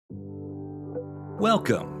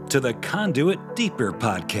Welcome to the Conduit Deeper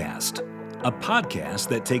podcast, a podcast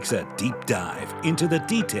that takes a deep dive into the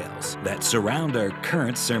details that surround our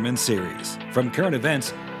current sermon series, from current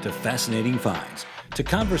events to fascinating finds to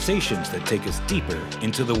conversations that take us deeper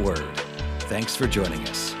into the Word. Thanks for joining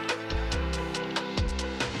us.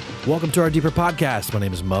 Welcome to our Deeper podcast. My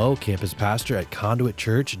name is Mo, campus pastor at Conduit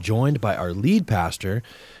Church, joined by our lead pastor,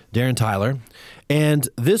 Darren Tyler, and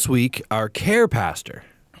this week, our care pastor,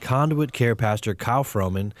 Conduit care pastor Kyle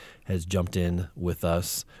Froman, has jumped in with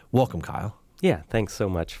us. Welcome, Kyle. Yeah, thanks so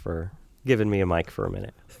much for giving me a mic for a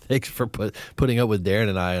minute. Thanks for putting up with Darren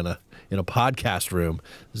and I in a podcast room.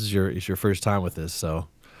 This is your first time with this, so.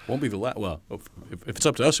 Won't be the last. Well, if it's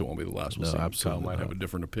up to us, it won't be the last. We'll see. Absolutely. Kyle might have a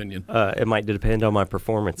different opinion. It might depend on my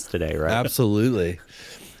performance today, right? Absolutely.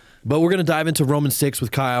 But we're going to dive into Romans 6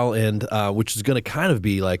 with Kyle, and which is going to kind of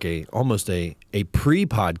be like almost a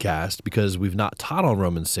pre-podcast because we've not taught on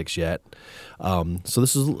Romans 6 yet. So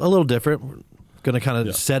this is a little different. We're going to kind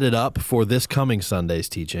of set it up for this coming Sunday's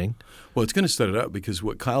teaching. Well, it's going to set it up because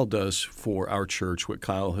what Kyle does for our church, what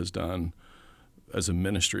Kyle has done as a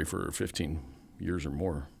ministry for 15 years or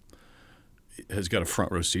more, has got a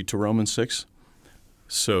front row seat to Romans 6.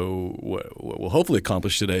 So what we'll hopefully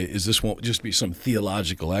accomplish today is this won't just be some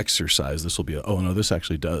theological exercise. This will be this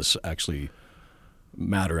actually does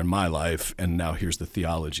matter in my life, and now here's the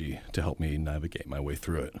theology to help me navigate my way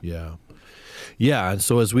through it. Yeah. And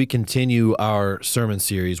so as we continue our sermon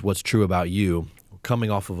series, What's True About You,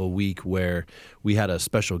 coming off of a week where we had a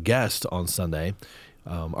special guest on Sunday,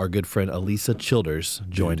 our good friend Elisa Childers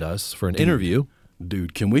joined us for an interview.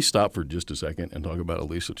 Dude, can we stop for just a second and talk about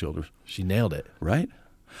Elisa Childers? She nailed it. Right?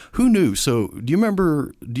 Who knew? So do you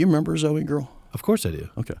remember Zoe Girl? Of course I do.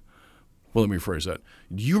 Okay. Well, let me rephrase that.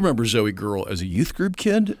 Do you remember Zoe Girl as a youth group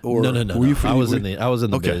kid? Or No. I was in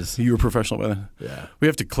the okay. biz. You were professional by then? Yeah. We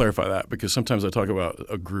have to clarify that because sometimes I talk about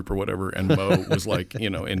a group or whatever, and Mo was like,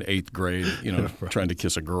 in 8th grade, right. Trying to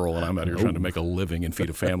kiss a girl, and I'm out here trying to make a living and feed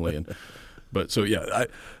a family.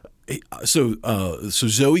 So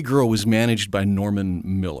Zoe Girl was managed by Norman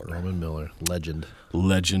Miller. Norman Miller, legend.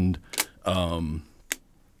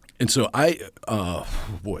 And so how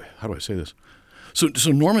do I say this?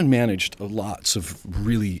 So Norman managed lots of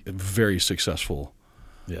really very successful,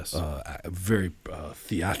 very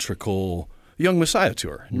theatrical Young Messiah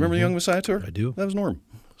tour. You remember the Young Messiah tour? I do. That was Norm.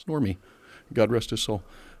 It was Normie. God rest his soul.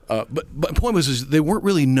 But the point was they weren't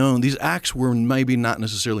really known. These acts were maybe not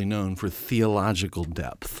necessarily known for theological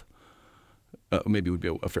depth. Maybe would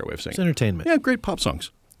be a fair way of saying it's entertainment. Yeah, great pop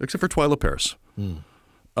songs, except for Twyla Paris.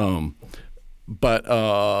 But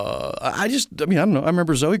I don't know. I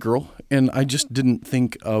remember Zoe Girl, and I just didn't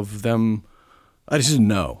think of them. I just didn't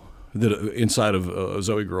know that inside of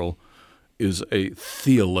Zoe Girl is a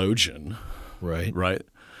theologian, right.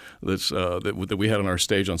 That's that we had on our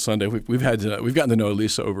stage on Sunday. We've gotten to know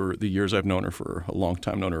Elisa over the years. I've known her for a long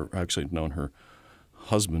time. Known her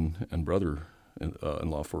husband and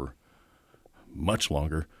brother-in-law for much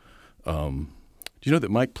longer. Do you know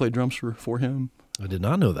that Mike played drums for him? I did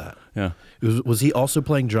not know that. Yeah. Was he also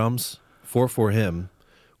playing drums for him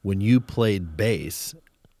when you played bass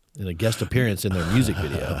in a guest appearance in their music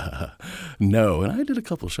video? No, and I did a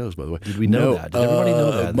couple of shows, by the way. Did we know that? Did everybody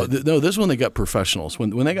know that? No, this one they got professionals.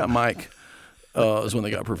 When they got Mike, is when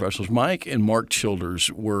they got professionals. Mike and Mark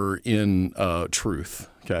Childers were in Truth.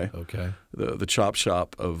 Okay. The chop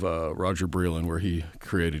shop of Roger Breland, where he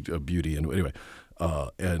created Beauty. And anyway.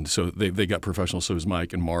 And so they got professionals. So it was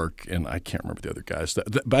Mike and Mark, and I can't remember the other guys.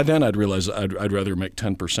 By then, I'd realized I'd rather make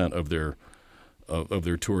 10% of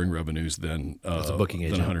their touring revenues than as a booking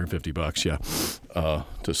agent. $150, yeah,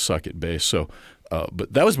 to suck at bass. So,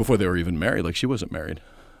 but that was before they were even married. Like she wasn't married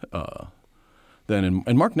then.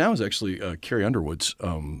 And Mark now is actually Carrie Underwood's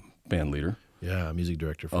band leader. Yeah, music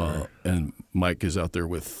director for her. And Mike is out there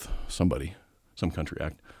with somebody, some country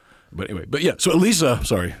act. But anyway, so Elisa,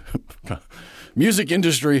 sorry. Music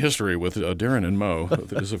industry history with Darren and Mo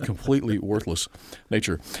that is of completely worthless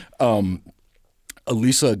nature.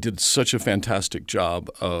 Elisa did such a fantastic job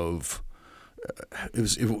of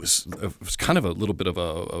it was kind of a little bit of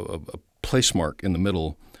a place mark in the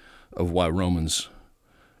middle of why Romans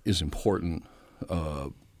is important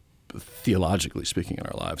theologically speaking in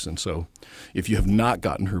our lives. And so if you have not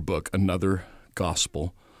gotten her book, Another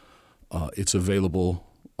Gospel, it's available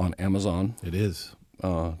on Amazon. It is.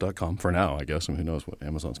 .com for now, I guess. I mean, who knows what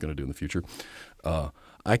Amazon's going to do in the future.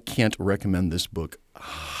 I can't recommend this book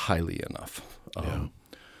highly enough.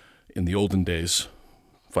 In the olden days,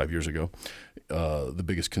 5 years ago, the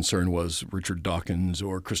biggest concern was Richard Dawkins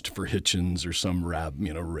or Christopher Hitchens or some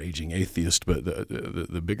raging atheist. But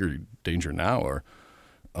the bigger danger now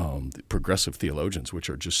the progressive theologians, which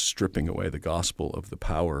are just stripping away the gospel of the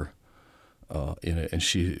power in it. And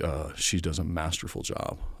she does a masterful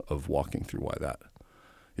job of walking through why that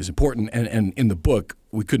is important. And in the book,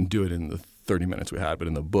 we couldn't do it in the 30 minutes we had, but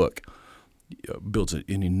in the book, builds an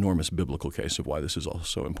enormous biblical case of why this is all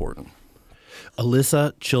so important.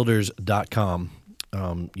 AlyssaChilders.com.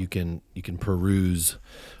 You can peruse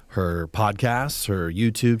her podcasts, her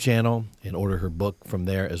YouTube channel, and order her book from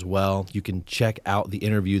there as well. You can check out the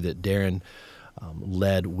interview that Darren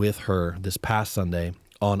led with her this past Sunday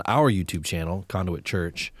on our YouTube channel, Conduit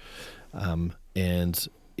Church, and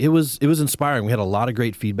it was inspiring. We had a lot of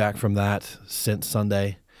great feedback from that since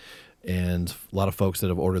Sunday, and a lot of folks that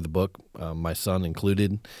have ordered the book, my son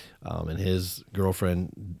included, and his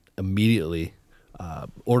girlfriend immediately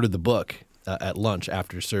ordered the book at lunch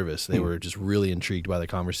after service. They were just really intrigued by the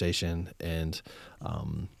conversation, and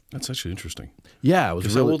That's actually interesting. Yeah, it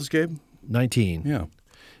was. How old is Gabe? 19. Yeah,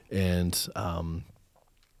 and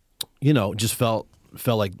just felt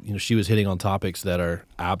like she was hitting on topics that are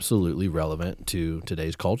absolutely relevant to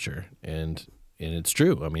today's culture, and it's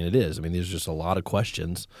true. I mean, it is. I mean, there's just a lot of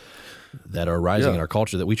questions that are arising in our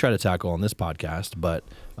culture that we try to tackle on this podcast, but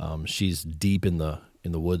she's deep in the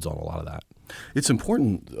woods on a lot of that. It's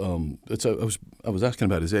important. I was asking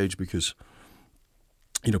about his age because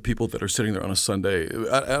people that are sitting there on a Sunday.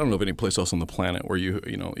 I don't know of any place else on the planet where you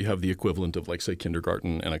have the equivalent of, like, say,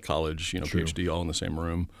 kindergarten and a college, True. PhD all in the same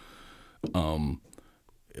room,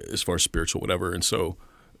 as far as spiritual whatever. And so,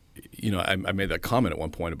 I made that comment at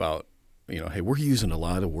one point about, hey, we're using a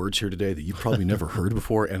lot of words here today that you've probably never heard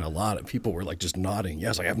before, and a lot of people were like just nodding.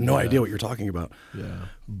 Yes, I have no idea what you're talking about. Yeah.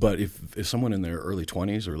 But if someone in their early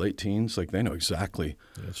 20s or late teens, like, they know exactly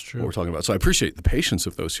That's true. what we're talking about. So I appreciate the patience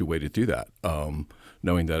of those who waited through that,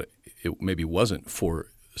 knowing that it maybe wasn't for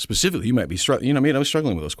specifically. You might be struggling. I was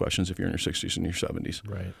struggling with those questions if you're in your 60s and your 70s.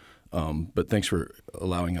 Right. But thanks for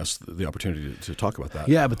allowing us the opportunity to talk about that.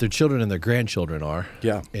 Yeah, but their children and their grandchildren are.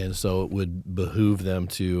 Yeah. And so it would behoove them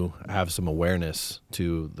to have some awareness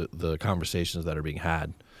to the conversations that are being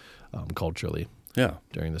had culturally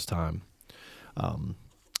during this time.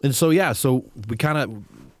 And so we kind of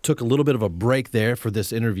took a little bit of a break there for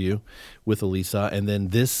this interview with Alyssa, and then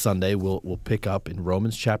this Sunday we'll pick up in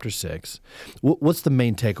Romans chapter 6. What's the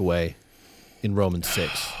main takeaway in Romans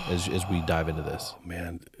 6 as we dive into this? Oh,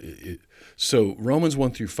 man. So Romans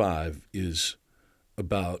 1 through 5 is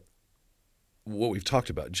about what we've talked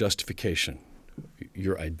about: justification,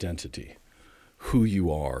 your identity, who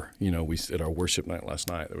you are. We at our worship night last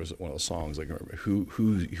night, there was one of the songs, like, remember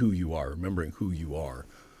who you are, remembering who you are,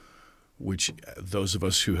 which those of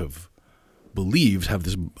us who have believed have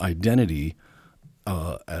this identity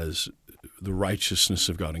as the righteousness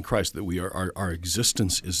of God in Christ, that we are our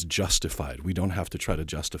existence is justified. We don't have to try to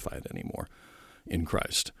justify it anymore in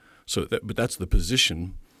Christ. But that's the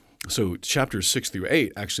position. So chapters 6 through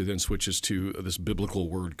 8 actually then switches to this biblical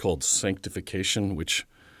word called sanctification, which,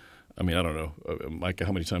 I mean, I don't know, Micah,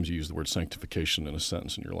 how many times you use the word sanctification in a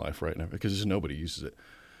sentence in your life right now? Because nobody uses it.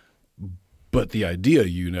 But the idea,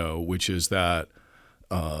 which is that,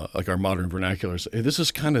 like our modern vernaculars, this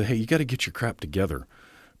is kind of, hey, you got to get your crap together.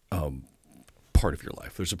 Part of your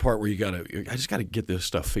life. There's a part where I just got to get this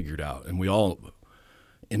stuff figured out. And we all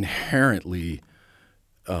inherently,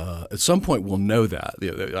 at some point, will know that.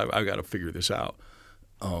 I've got to figure this out.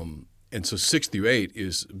 And so 6 through 8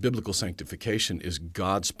 is biblical sanctification, is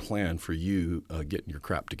God's plan for you getting your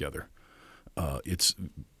crap together. It's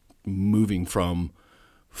moving from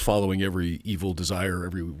following every evil desire,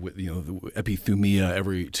 every the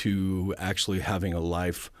epithumia, to actually having a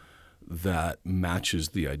life that matches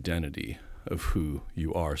the identity of who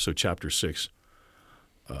you are. So chapter 6,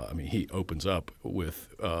 he opens up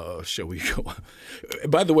with, shall we go?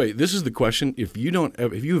 By the way, this is the question. If you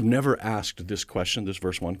have never asked this question, this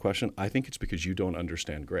verse 1 question, I think it's because you don't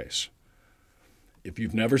understand grace. If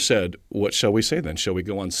you've never said, what shall we say then? Shall we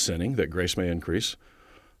go on sinning that grace may increase?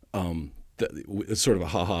 It's sort of a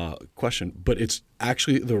ha-ha question, but it's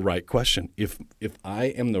actually the right question. If I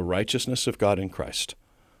am the righteousness of God in Christ,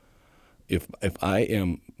 if I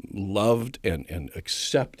am loved and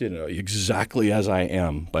accepted exactly as I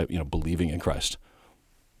am by believing in Christ,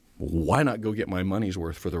 why not go get my money's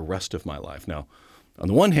worth for the rest of my life? Now, on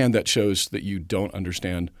the one hand, that shows that you don't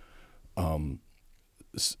understand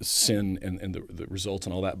sin and the results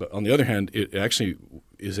and all that. But on the other hand, it actually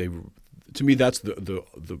is to me, that's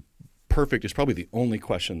the perfect. It's probably the only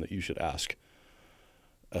question that you should ask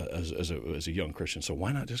as a young Christian. So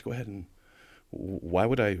why not just go ahead and? Why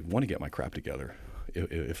would I want to get my crap together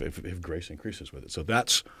if grace increases with it? So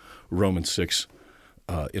that's Romans 6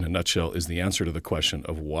 in a nutshell, is the answer to the question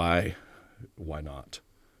of why not.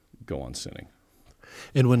 go on sinning.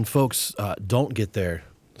 And when folks don't get their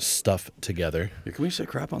stuff together, Yeah, can we say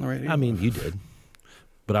crap on the radio? I mean, you did,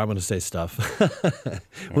 but I'm going to say stuff.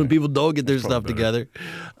 When people don't get their stuff together,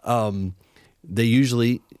 they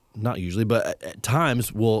usually, not usually, but at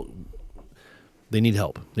times they need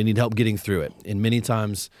help. They need help getting through it. And many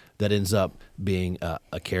times that ends up being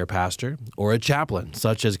a care pastor or a chaplain,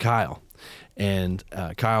 such as Kyle. And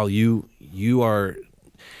Kyle, you are,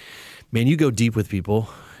 man, you go deep with people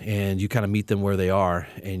and you kind of meet them where they are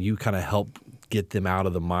and you kind of help get them out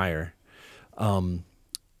of the mire.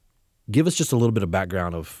 Give us just a little bit of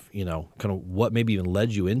background of, kind of what maybe even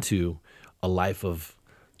led you into a life of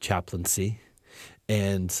chaplaincy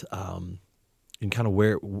and kind of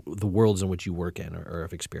where the worlds in which you work in or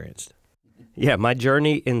have experienced. Yeah, my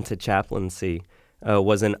journey into chaplaincy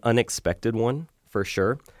was an unexpected one, for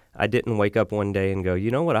sure. I didn't wake up one day and go,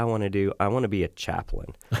 you know what I want to do? I want to be a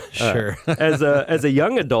chaplain. Sure. As a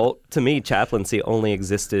young adult, to me, chaplaincy only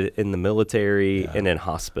existed in the military and in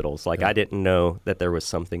hospitals. I didn't know that there was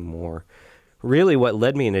something more. Really, what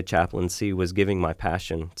led me into chaplaincy was giving my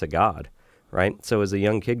passion to God, right? So as a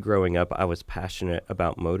young kid growing up, I was passionate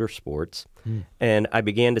about motorsports, and I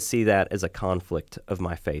began to see that as a conflict of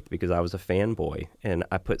my faith because I was a fanboy, and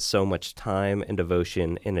I put so much time and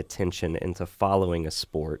devotion and attention into following a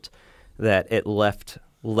sport that it left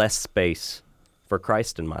less space for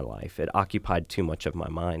Christ in my life. It occupied too much of my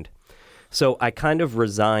mind. So I kind of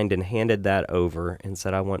resigned and handed that over and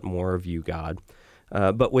said, I want more of you, God.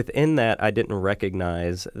 But within that, I didn't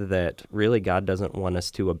recognize that really God doesn't want us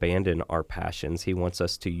to abandon our passions. He wants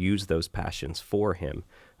us to use those passions for Him.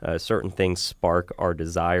 Certain things spark our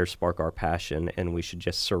desire, spark our passion, and we should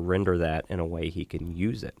just surrender that in a way He can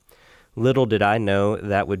use it. Little did I know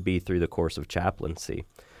that would be through the course of chaplaincy.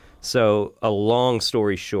 So a long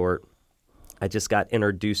story short, I just got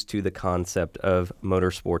introduced to the concept of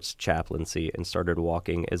motorsports chaplaincy and started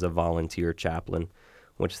walking as a volunteer chaplain,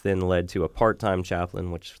 which then led to a part-time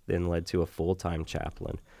chaplain, which then led to a full-time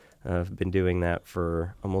chaplain. I've been doing that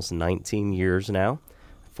for almost 19 years now.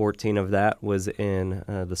 14 of that was in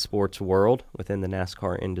the sports world within the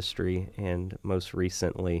NASCAR industry, and most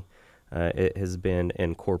recently it has been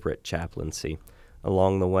in corporate chaplaincy.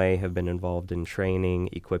 Along the way, have been involved in training,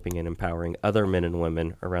 equipping, and empowering other men and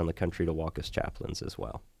women around the country to walk as chaplains as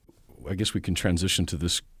well. I guess we can transition to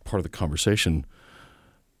this part of the conversation.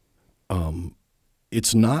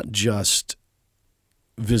 It's not just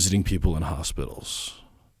visiting people in hospitals,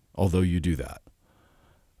 although you do that.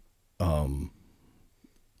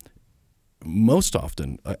 Most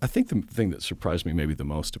often, I think the thing that surprised me maybe the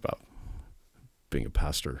most about being a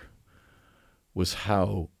pastor was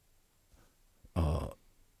how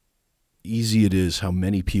easy it is, how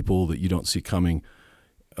many people that you don't see coming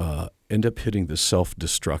end up hitting the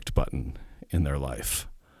self-destruct button in their life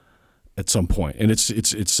at some point. And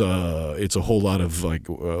it's a whole lot of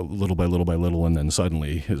little by little by little, and then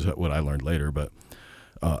suddenly is what I learned later. But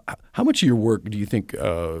how much of your work do you think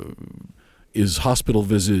is hospital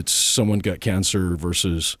visits, someone got cancer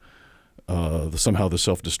versus somehow the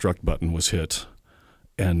self-destruct button was hit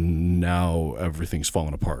and now everything's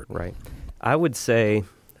fallen apart? Right. I would say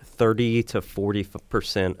 30 to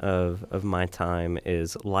 40% of my time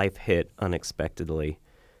is life hit unexpectedly,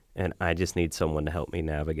 and I just need someone to help me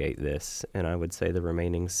navigate this. And I would say the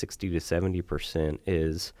remaining 60 to 70%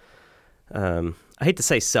 is, I hate to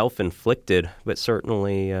say self-inflicted, but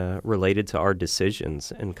certainly related to our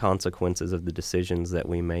decisions and consequences of the decisions that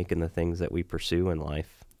we make and the things that we pursue in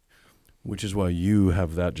life. Which is why you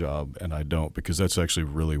have that job and I don't, because that's actually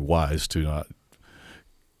really wise to not.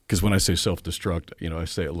 Because when I say self-destruct, I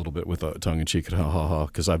say it a little bit with a tongue-in-cheek, ha,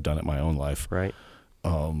 because I've done it in my own life. Right.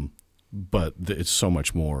 But it's so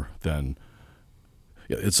much more than.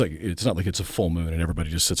 It's not like it's a full moon and everybody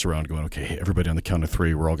just sits around going, okay, everybody on the count of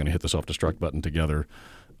three, we're all going to hit the self-destruct button together.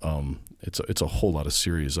 It's a whole lot of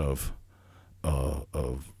series of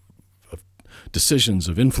decisions,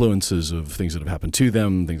 of influences, of things that have happened to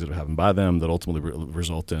them, things that have happened by them that ultimately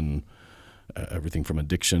result in everything from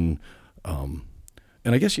addiction.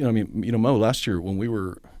 And I guess, Mo, last year when we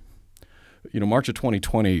were, March of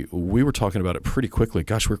 2020, we were talking about it pretty quickly.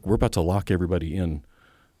 Gosh, we're about to lock everybody in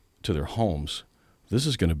to their homes. This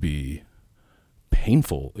is going to be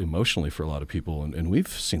painful emotionally for a lot of people. And we've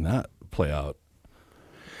seen that play out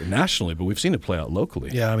nationally, but we've seen it play out locally.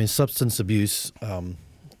 Yeah, substance abuse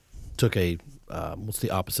took a, what's the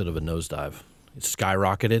opposite of a nosedive? It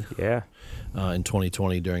skyrocketed in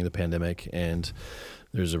 2020 during the pandemic. And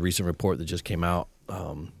there's a recent report that just came out.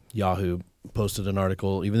 Yahoo posted an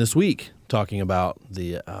article even this week talking about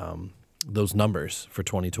the those numbers for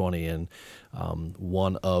 2020, and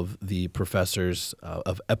one of the professors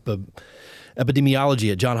of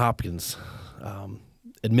epidemiology at Johns Hopkins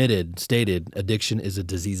stated addiction is a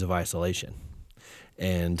disease of isolation.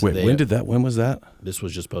 And Wait, when was that? This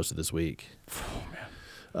was just posted this week.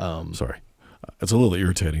 Oh man, sorry. It's a little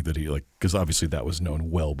irritating that because obviously that was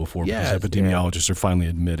known well before. Yeah, because epidemiologists are finally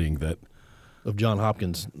admitting that. Of Johns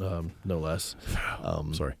Hopkins, no less.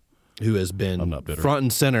 Sorry. Who has been front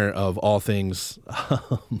and center of all things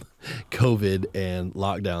COVID and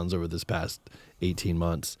lockdowns over this past 18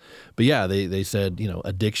 months. But yeah, they said,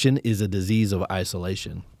 addiction is a disease of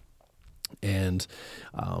isolation. And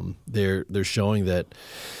they're showing that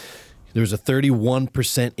there's a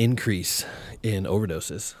 31% increase in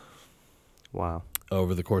overdoses. Wow.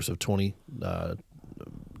 Over the course of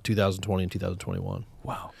 2020 and 2021.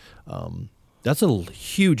 Wow. That's a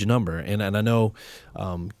huge number, and I know,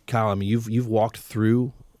 Kyle. I mean, you've walked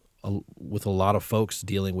through with a lot of folks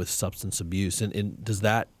dealing with substance abuse, and does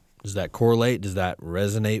that correlate? Does that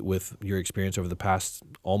resonate with your experience over the past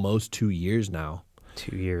almost 2 years now?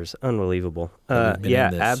 2 years, unbelievable.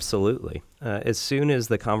 Yeah, absolutely. As soon as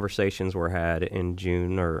the conversations were had in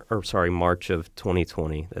March of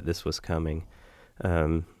 2020 that this was coming,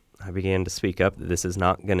 I began to speak up that this is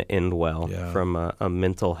not going to end well from a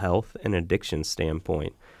mental health and addiction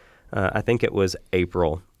standpoint. I think it was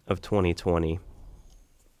April of 2020.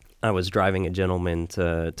 I was driving a gentleman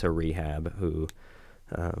to rehab who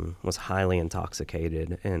was highly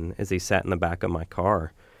intoxicated. And as he sat in the back of my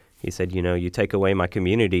car, he said, you take away my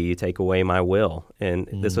community, you take away my will. And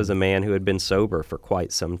this was a man who had been sober for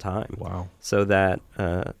quite some time. Wow. So that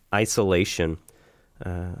isolation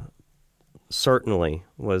certainly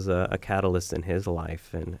was a catalyst in his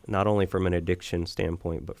life, and not only from an addiction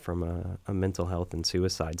standpoint, but from a mental health and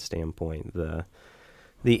suicide standpoint. The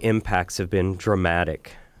impacts have been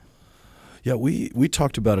dramatic. Yeah, we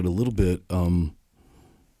talked about it a little bit. I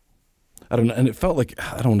don't know, and it felt like,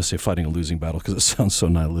 I don't want to say fighting a losing battle because it sounds so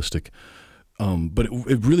nihilistic, but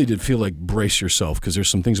it really did feel like brace yourself, because there's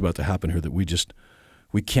some things about to happen here that we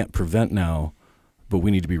can't prevent now, but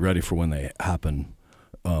we need to be ready for when they happen.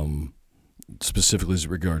 Specifically as it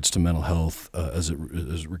regards to mental health, as it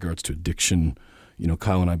regards to addiction.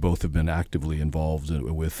 Kyle and I both have been actively involved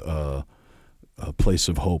with a Place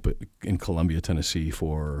of Hope in Columbia, Tennessee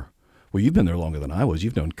you've been there longer than I was.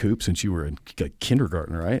 You've known Coop since you were in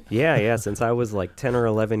kindergarten, right? Yeah, since I was like 10 or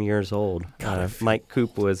 11 years old. Mike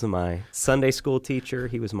Coop was my Sunday school teacher.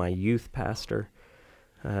 He was my youth pastor.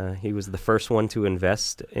 He was the first one to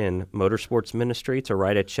invest in motorsports ministry, to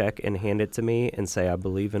write a check and hand it to me and say, I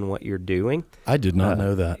believe in what you're doing. I did not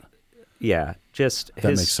know that. Yeah, just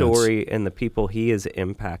his story and the people he has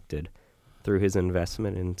impacted through his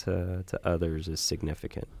investment into others is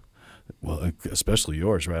significant. Well, especially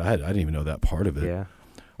yours, right? I didn't even know that part of it. Yeah.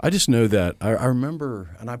 I just know that I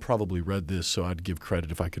remember, and I probably read this, so I'd give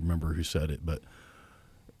credit if I could remember who said it, but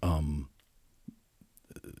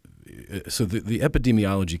so the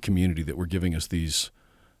epidemiology community that were giving us these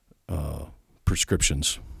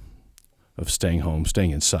prescriptions of staying home,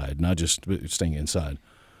 staying inside, not just staying inside,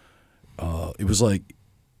 it was like,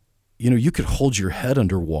 you could hold your head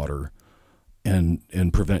underwater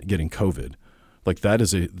and prevent getting COVID. Like that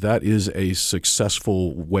is a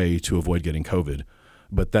successful way to avoid getting COVID,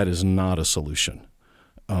 but that is not a solution.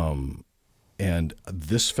 And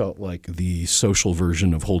this felt like the social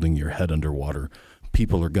version of holding your head underwater.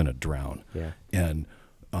 People are going to drown. Yeah. And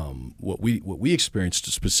what we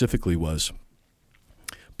experienced specifically was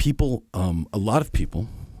people, a lot of people.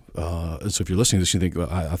 And so if you're listening to this, you think, well,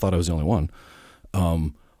 I thought I was the only one.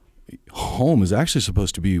 Home is actually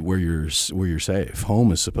supposed to be where you're safe.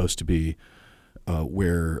 Home is supposed to be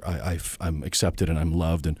where I'm accepted and I'm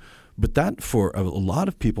loved. But that for a lot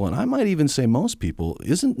of people, and I might even say most people,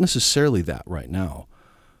 isn't necessarily that right now.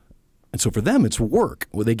 And so for them, it's work.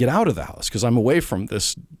 When they get out of the house, because I'm away from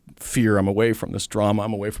this fear, I'm away from this drama,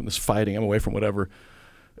 I'm away from this fighting, I'm away from whatever.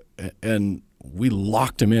 And we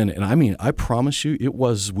locked them in. And I mean, I promise you,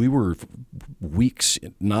 we were weeks,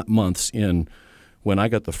 not months in, when I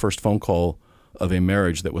got the first phone call of a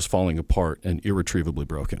marriage that was falling apart and irretrievably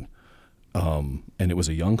broken. And it was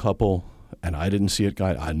a young couple, and I didn't see it.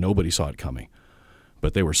 Nobody saw it coming.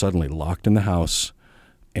 But they were suddenly locked in the house,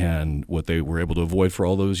 and what they were able to avoid for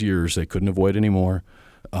all those years, they couldn't avoid anymore.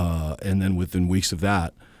 And then within weeks of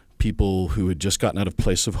that, people who had just gotten out of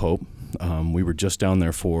Place of Hope, we were just down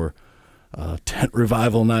there for tent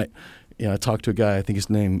revival night. I talked to a guy, I think his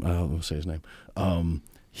name, I'll say his name.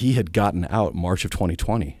 He had gotten out March of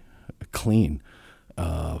 2020, clean,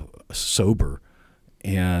 sober,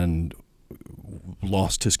 and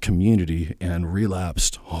lost his community and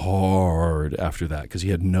relapsed hard after that because he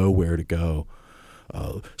had nowhere to go.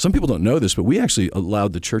 Some people don't know this, but we actually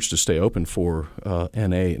allowed the church to stay open for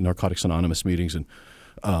NA, Narcotics Anonymous meetings, and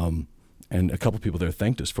a couple people there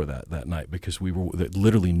thanked us for that night because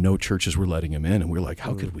literally no churches were letting him in, and we were like,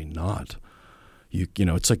 how could we not? You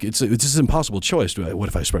know, it's like it's just an impossible choice. What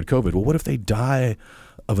if I spread COVID? Well, what if they die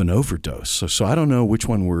of an overdose? So I don't know which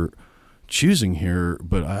one we're choosing here,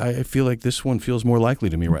 but I feel like this one feels more likely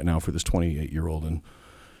to me right now for this 28-year-old,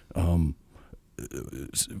 and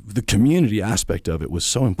the community aspect of it was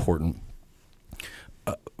so important.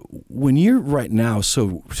 When you're right now,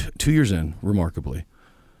 so 2 years in, remarkably,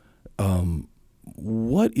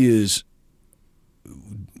 what is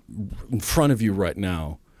in front of you right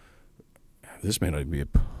now? This may not be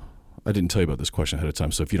I didn't tell you about this question ahead of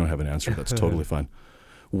time, so if you don't have an answer, that's totally fine.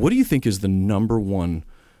 What do you think is the number one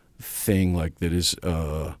thing like that is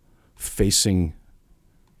facing,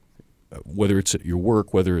 whether it's at your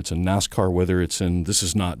work, whether it's in NASCAR, whether it's in, this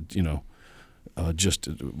is not, just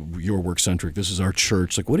your work centric, this is our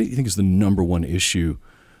church. Like, what do you think is the number one issue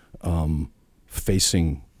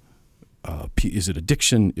facing, is it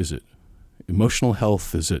addiction? Is it emotional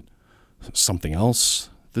health? Is it something else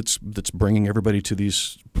that's bringing everybody to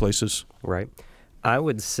these places? Right. I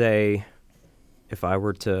would say if I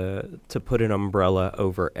were to put an umbrella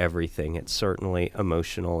over everything, it's certainly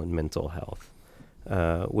emotional and mental health.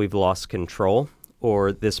 We've lost control,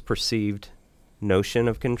 or this perceived notion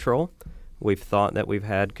of control. We've thought that we've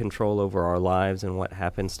had control over our lives and what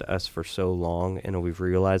happens to us for so long, and we've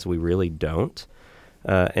realized we really don't.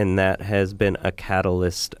 And that has been a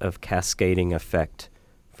catalyst of cascading effect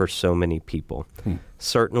for so many people.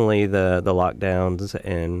 Certainly the lockdowns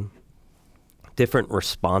and different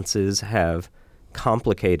responses have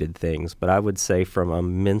complicated things, but I would say from a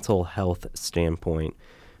mental health standpoint,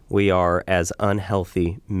 we are as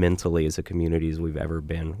unhealthy mentally as a community as we've ever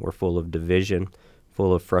been. We're full of division,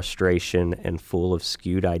 full of frustration, and full of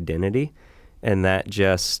skewed identity, and that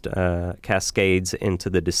just cascades into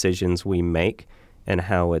the decisions we make and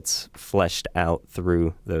how it's fleshed out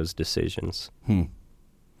through those decisions.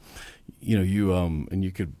 You and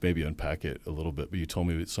you could maybe unpack it a little bit, but you told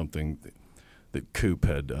me it's something that Coop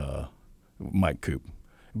had, Mike Coop.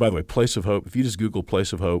 By the way, Place of Hope, if you just Google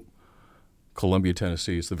Place of Hope, Columbia,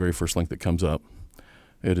 Tennessee, it's the very first link that comes up.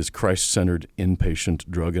 It is Christ-centered inpatient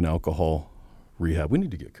drug and alcohol rehab. We need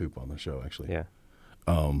to get Coop on the show, actually. Yeah.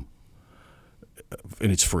 And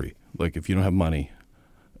it's free. Like, if you don't have money,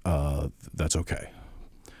 that's okay.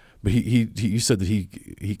 But he said that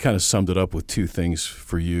he kind of summed it up with two things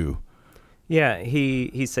for you. Yeah,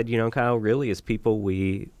 he said, Kyle, really as people,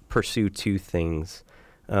 we pursue two things.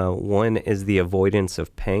 One is the avoidance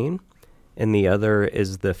of pain, and the other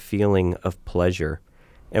is the feeling of pleasure.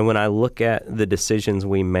 And when I look at the decisions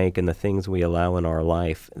we make and the things we allow in our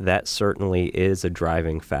life, that certainly is a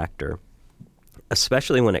driving factor,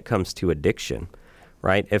 especially when it comes to addiction,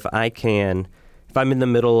 right? If I'm in the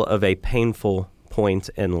middle of a painful point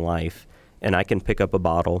in life and I can pick up a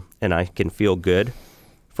bottle and I can feel good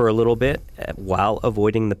for a little bit while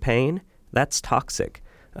avoiding the pain, that's toxic.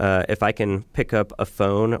 If I can pick up a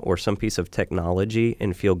phone or some piece of technology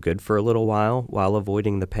and feel good for a little while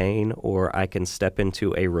avoiding the pain, or I can step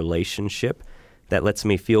into a relationship that lets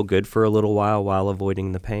me feel good for a little while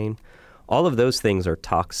avoiding the pain, all of those things are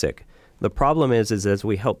toxic. The problem is as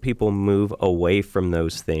we help people move away from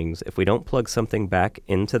those things, if we don't plug something back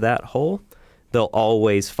into that hole, they'll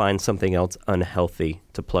always find something else unhealthy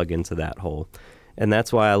to plug into that hole. And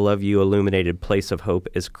that's why I love you illuminated Place of Hope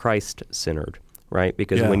is Christ-centered, right?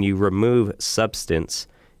 Because when you remove substance,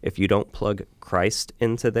 if you don't plug Christ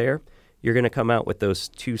into there, you're going to come out with those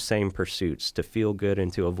two same pursuits, to feel good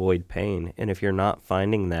and to avoid pain. And if you're not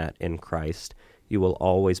finding that in Christ, you will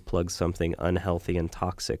always plug something unhealthy and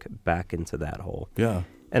toxic back into that hole. Yeah.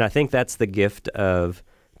 And I think that's the gift of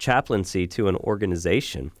chaplaincy to an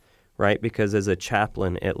organization, right? Because as a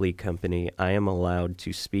chaplain at Lee Company, I am allowed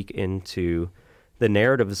to speak into the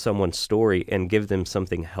narrative of someone's story and give them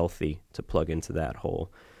something healthy to plug into that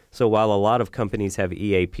hole. So while a lot of companies have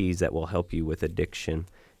EAPs that will help you with addiction,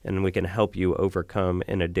 and we can help you overcome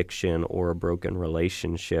an addiction or a broken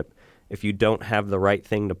relationship, if you don't have the right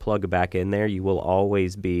thing to plug back in there, you will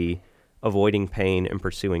always be avoiding pain and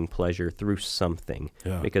pursuing pleasure through something,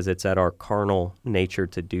 because it's at our carnal nature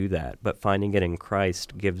to do that. But finding it in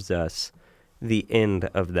Christ gives us the end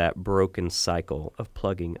of that broken cycle of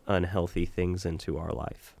plugging unhealthy things into our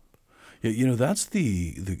life. Yeah, that's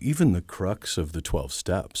the even the crux of the 12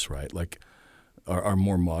 steps, right? Like our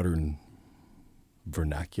more modern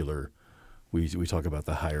vernacular, we talk about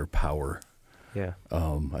the higher power. Yeah.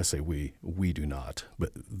 I say we do not,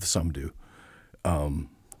 but some do.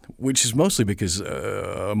 Which is mostly because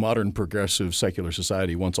a modern progressive secular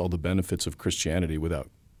society wants all the benefits of Christianity without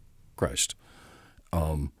Christ.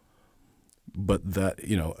 But that,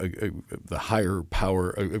 the higher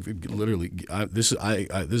power, literally, this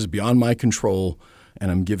is beyond my control,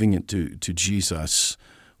 and I'm giving it to Jesus,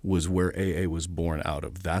 was where AA was born out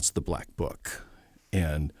of. That's the Black Book,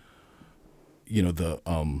 and the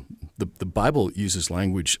Bible uses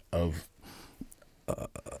language of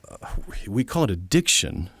we call it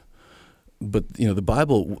addiction, but the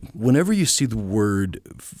Bible, whenever you see the word,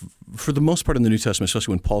 for the most part in the New Testament,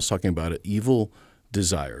 especially when Paul's talking about it, evil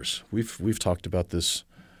desires. We've talked about this.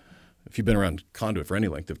 If you've been around Conduit for any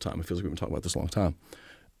length of time, it feels like we've been talking about this a long time.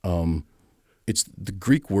 It's the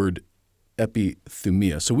Greek word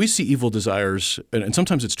epithumia. So we see evil desires, and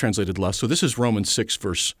sometimes it's translated lust. So this is Romans 6,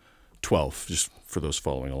 verse 12, just for those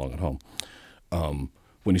following along at home.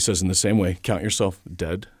 When he says, in the same way, count yourself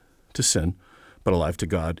dead to sin, but alive to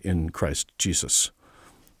God in Christ Jesus.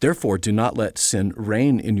 Therefore, do not let sin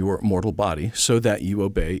reign in your mortal body, so that you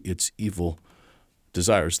obey its evil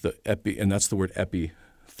desires, and that's the word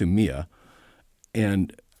epithumia.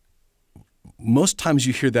 And most times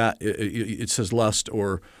you hear that, it says lust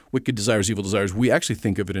or wicked desires, evil desires. We actually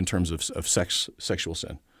think of it in terms of sexual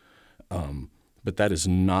sin. But that is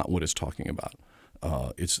not what it's talking about.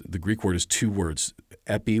 It's the Greek word is two words,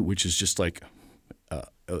 epi, which is just like an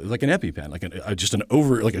EpiPen, like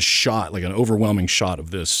a shot, like an overwhelming shot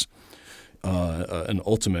of this, an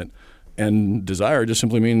ultimate. And desire just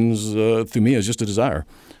simply means, thumia is just a desire.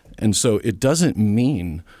 And so it doesn't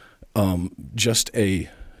mean just a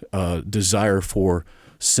desire for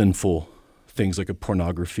sinful things like a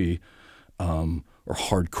pornography or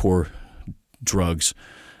hardcore drugs.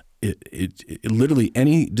 It literally,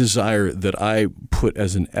 any desire that I put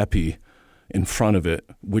as an epi in front of it,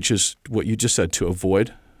 which is what you just said, to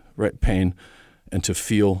avoid pain and to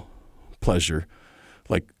feel pleasure.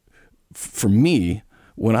 Like for me,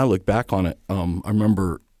 when I look back on it, I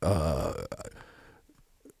remember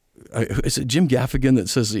is it Jim Gaffigan that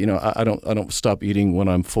says, I don't stop eating when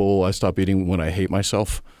I'm full. I stop eating when I hate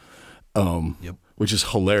myself. Yep. Which is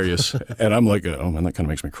hilarious. And I'm like, oh man, that kind of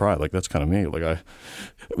makes me cry. Like that's kind of me.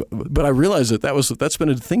 But I realized that's been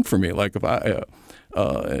a thing for me. Like if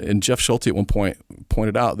and Jeff Schulte at one point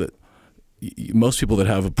pointed out that most people that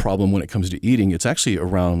have a problem when it comes to eating, it's actually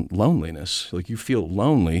around loneliness. Like you feel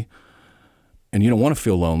lonely. And you don't want to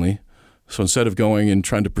feel lonely. So instead of going and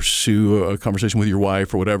trying to pursue a conversation with your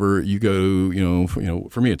wife or whatever, you go,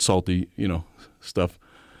 for me, it's salty, stuff.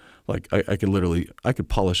 Like I could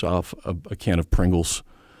polish off a can of Pringles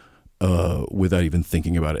without even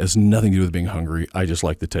thinking about it. It has nothing to do with being hungry. I just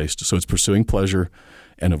like the taste. So it's pursuing pleasure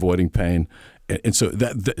and avoiding pain. And so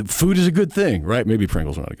that food is a good thing, right? Maybe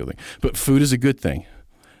Pringles are not a good thing, but food is a good thing.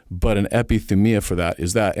 But an epithumia for that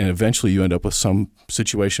is that, and eventually you end up with some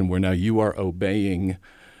situation where now you are obeying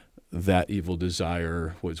that evil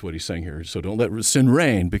desire, was what he's saying here. So don't let sin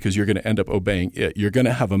reign, because you're going to end up obeying it. You're going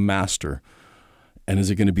to have a master. And is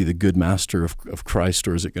it going to be the good master of Christ,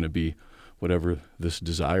 or is it going to be whatever this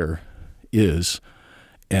desire is?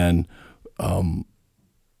 And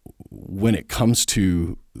when it comes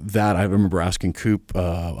to that, I remember asking Coop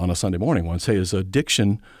on a Sunday morning once, hey, is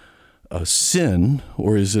addiction a sin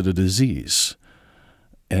or is it a disease?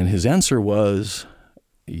 And his answer was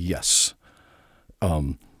yes.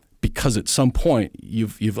 Because at some point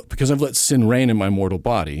because I've let sin reign in my mortal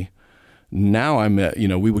body, now I'm at,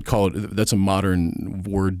 we would call it, that's a modern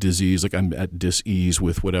word, disease. Like I'm at dis-ease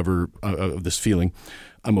with whatever this feeling.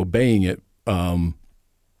 I'm obeying it. And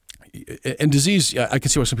disease, I can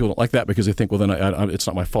see why some people don't like that, because they think, well, then it's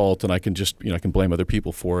not my fault, and I can just, I can blame other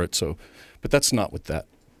people for it. So, but that's not what that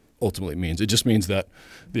ultimately means. It just means that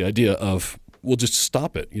the idea of, we'll just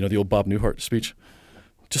stop it. The old Bob Newhart speech,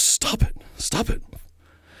 just stop it.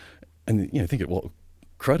 And you think, well,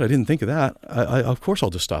 crud, I didn't think of that. I of course I'll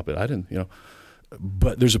just stop it. I didn't,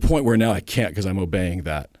 But there's a point where now I can't, because I'm obeying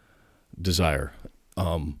that desire.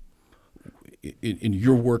 In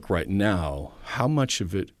your work right now, how much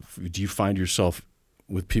of it do you find yourself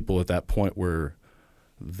with people at that point where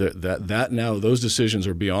that now those decisions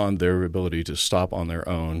are beyond their ability to stop on their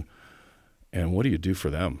own, and what do you do for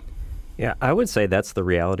them? Yeah, I would say that's the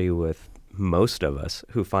reality with most of us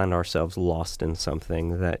who find ourselves lost in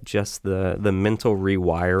something, that just the mental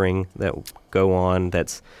rewiring that go on,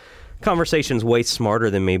 that's conversations way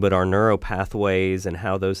smarter than me, but our neural pathways and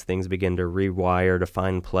how those things begin to rewire to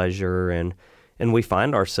find pleasure, and we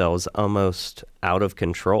find ourselves almost out of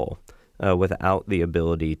control without the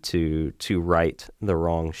ability to right the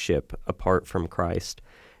wrong ship apart from Christ.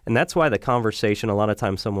 And that's why the conversation, a lot of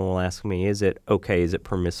times someone will ask me, is it okay, is it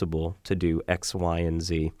permissible to do X, Y, and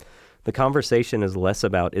Z? The conversation is less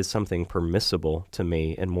about is something permissible to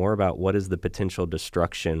me and more about what is the potential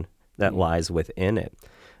destruction that lies within it.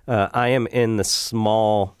 I am in the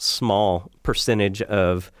small percentage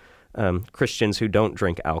of Christians who don't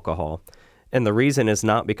drink alcohol. And the reason is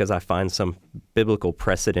not because I find some biblical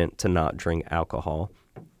precedent to not drink alcohol.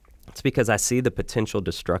 It's because I see the potential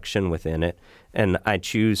destruction within it, and I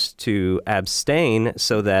choose to abstain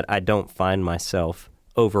so that I don't find myself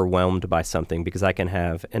overwhelmed by something, because I can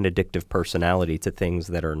have an addictive personality to things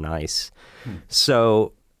that are nice.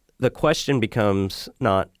 So the question becomes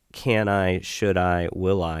not can I, should I,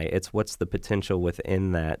 will I? It's what's the potential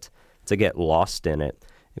within that to get lost in it.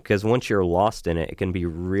 Because once you're lost in it, it can be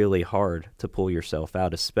really hard to pull yourself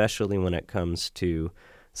out, especially when it comes to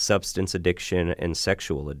substance addiction and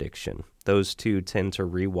sexual addiction. Those two tend to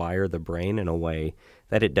rewire the brain in a way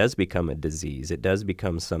that it does become a disease. It does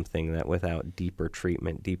become something that without deeper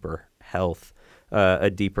treatment, deeper health, a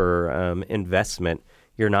deeper investment,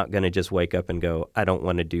 you're not going to just wake up and go, I don't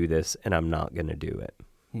want to do this, and I'm not going to do it.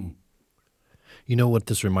 You know what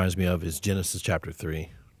this reminds me of is Genesis chapter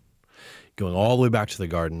 3. Going all the way back to the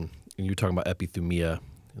garden, and you're talking about epithumia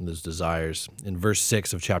and those desires. In verse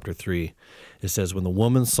 6 of chapter 3, it says, when the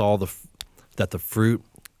woman saw that the fruit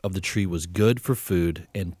of the tree was good for food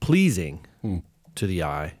and pleasing to the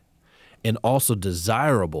eye, and also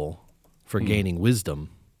desirable for gaining wisdom,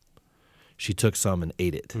 she took some and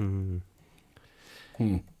ate it.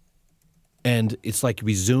 And it's like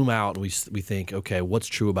we zoom out and we think, okay, what's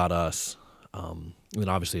true about us? And then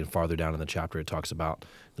obviously farther down in the chapter, it talks about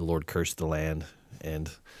the Lord cursed the land and,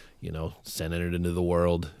 sin entered into the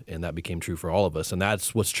world, and that became true for all of us. And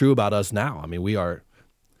that's what's true about us now. I mean, we're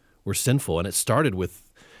sinful, and it started with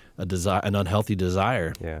an unhealthy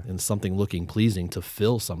desire and something looking pleasing to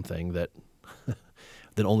fill something that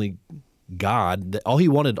that only God, all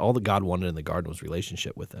that God wanted in the garden was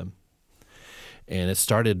relationship with him. And it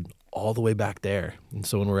started all the way back there. And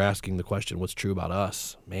so when we're asking the question, what's true about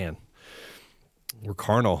us, man, we're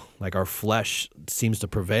carnal. Like our flesh seems to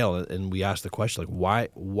prevail, and we ask the question,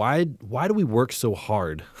 like, why do we work so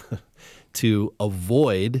hard to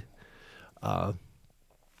avoid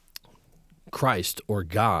Christ or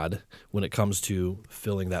God when it comes to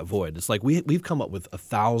filling that void? It's like we've come up with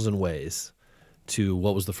 1,000 ways to,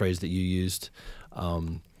 what was the phrase that you used,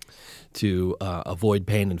 to avoid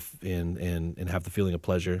pain and have the feeling of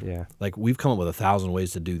pleasure. Yeah. Like we've come up with 1,000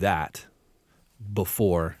 ways to do that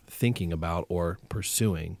before thinking about or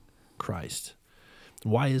pursuing Christ.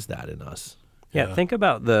 Why is that in us? Yeah, think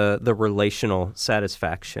about the relational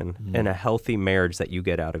satisfaction in a healthy marriage that you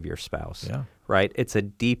get out of your spouse, right? It's a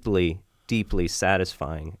deeply, deeply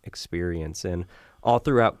satisfying experience. And all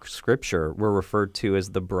throughout Scripture, we're referred to as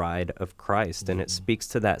the bride of Christ, and it speaks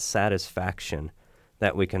to that satisfaction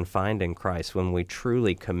that we can find in Christ when we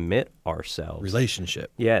truly commit ourselves.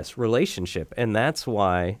 Relationship. Yes, relationship. And that's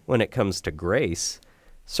why when it comes to grace,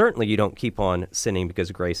 certainly you don't keep on sinning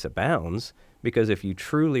because grace abounds, because if you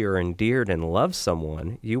truly are endeared and love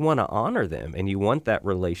someone, you want to honor them and you want that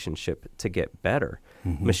relationship to get better.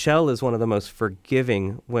 Michelle is one of the most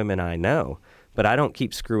forgiving women I know, but I don't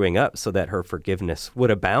keep screwing up so that her forgiveness would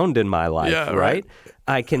abound in my life, right?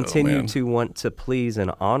 I continue to want to please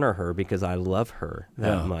and honor her because I love her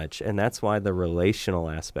that much. And that's why the relational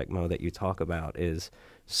aspect, Mo, that you talk about is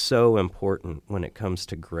so important when it comes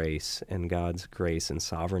to grace and God's grace and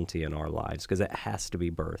sovereignty in our lives, because it has to be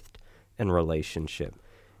birthed in relationship.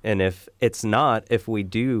 And if it's not, if we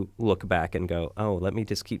do look back and go, oh, let me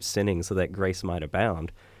just keep sinning so that grace might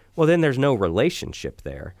abound, well, then there's no relationship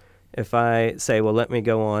there. If I say, well, let me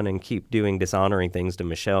go on and keep doing dishonoring things to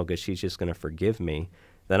Michelle because she's just going to forgive me,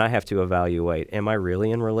 then I have to evaluate, am I really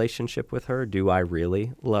in relationship with her? Do I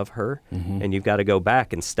really love her? And you've got to go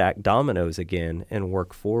back and stack dominoes again and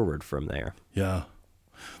work forward from there. Yeah.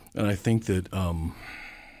 And I think that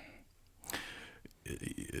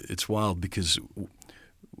it's wild because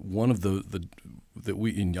one of the that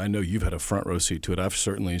and I know you've had a front row seat to it. I've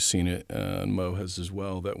certainly seen it, and Mo has as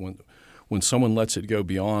well, that when someone lets it go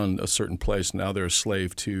beyond a certain place, now they're a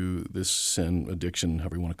slave to this sin, addiction,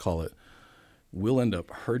 however you want to call it, we'll end up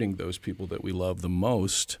hurting those people that we love the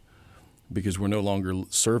most because we're no longer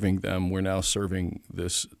serving them. We're now serving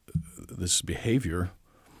this behavior.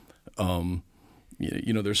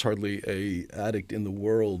 There's hardly a addict in the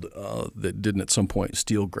world that didn't at some point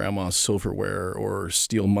steal grandma's silverware or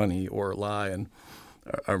steal money or lie. And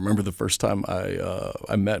I remember the first time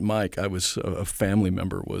I met Mike, I was a family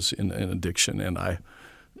member was in addiction, and I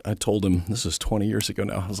told him, this is 20 years ago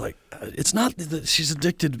now, I was like, it's not that she's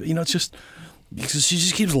addicted, it's just because she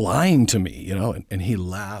just keeps lying to me, you know. And he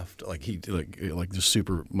laughed like the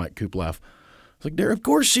super Mike Coop laugh. It's like, there, of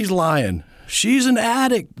course she's lying. She's an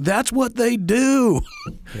addict. That's what they do.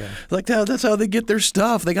 Yeah. That's how they get their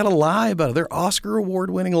stuff. They got to lie about it. They're Oscar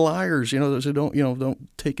award-winning liars. You know, so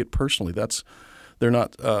don't take it personally. They're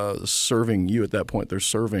not serving you at that point. They're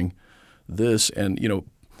serving this. And you know,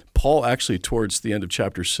 Paul actually towards the end of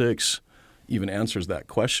chapter 6 even answers that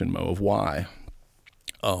question, Mo, of why.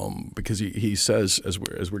 Because he says, as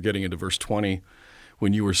we're getting into verse 20,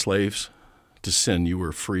 when you were slaves to sin, you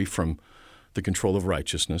were free from the control of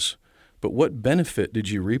righteousness. But what benefit did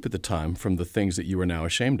you reap at the time from the things that you are now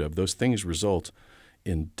ashamed of? Those things result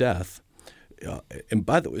in death. And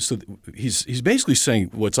by the way, so he's basically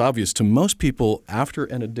saying what's obvious to most people after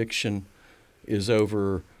an addiction is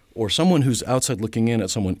over, or someone who's outside looking in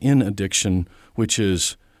at someone in addiction, which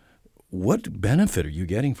is, what benefit are you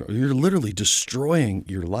getting from it? You're literally destroying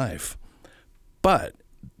your life. But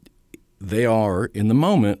they are, in the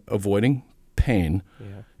moment, avoiding pain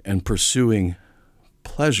and pursuing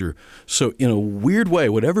pleasure. So in a weird way,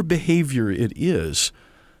 whatever behavior it is,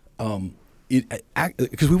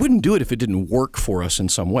 because we wouldn't do it if it didn't work for us in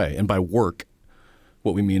some way. And by work,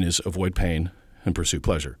 what we mean is avoid pain and pursue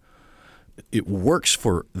pleasure. It works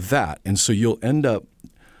for that. And so you'll end up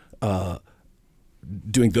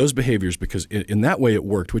doing those behaviors because in that way it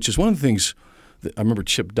worked, which is one of the things that I remember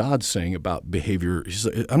Chip Dodd saying about behavior. He's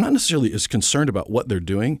like, I'm not necessarily as concerned about what they're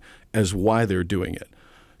doing as why they're doing it.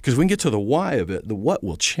 Because we can get to the why of it, the what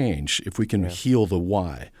will change if we can heal the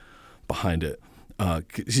why behind it.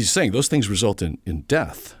 He's saying those things result in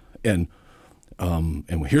death. And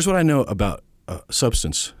here's what I know about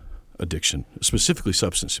substance addiction, specifically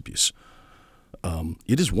substance abuse.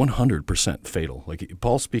 It is 100% fatal. Like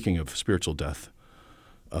Paul's speaking of spiritual death,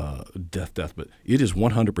 but it is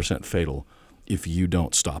 100% fatal if you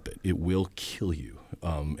don't stop it. It will kill you.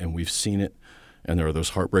 And we've seen it. And there are those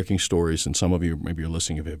heartbreaking stories, and some of you, maybe you're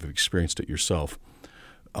listening, have experienced it yourself.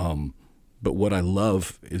 But what I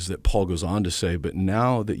love is that Paul goes on to say, but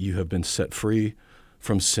now that you have been set free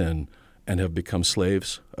from sin and have become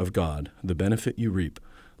slaves of God, the benefit you reap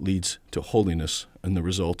leads to holiness, and the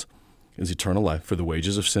result is eternal life. For the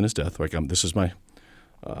wages of sin is death. Like I'm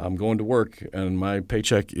going to work, and my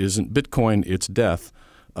paycheck isn't Bitcoin, it's death.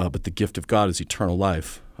 But the gift of God is eternal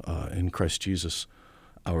life in Christ Jesus,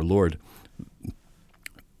 our Lord.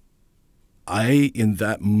 In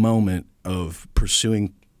that moment of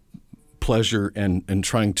pursuing pleasure and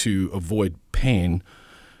trying to avoid pain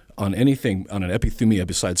on anything, on an epithumia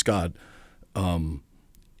besides God,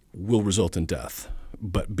 will result in death.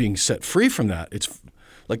 But being set free from that, it's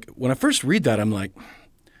like when I first read that, I'm like,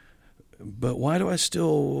 but why do I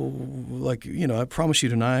still, like, you know, I promise you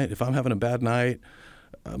tonight, if I'm having a bad night,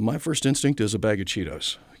 my first instinct is a bag of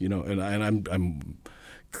Cheetos, you know, and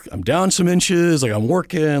I'm down some inches, like I'm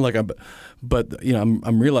working, but you know,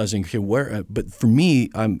 I'm realizing, okay, but for me,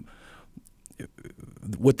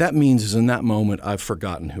 what that means is in that moment, I've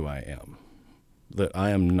forgotten who I am, that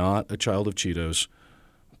I am not a child of Cheetos,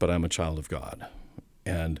 but I'm a child of God.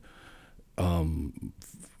 And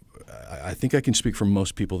I think I can speak for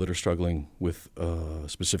most people that are struggling with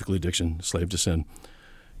specifically addiction, slave to sin,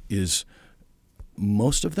 is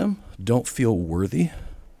most of them don't feel worthy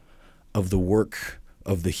of the work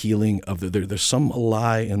of the healing of there's some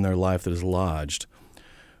lie in their life that is lodged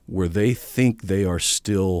where they think they are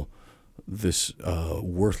still this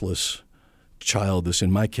worthless child.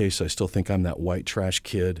 In my case, I still think I'm that white trash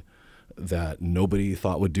kid that nobody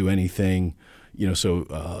thought would do anything, you know. So,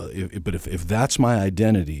 if that's my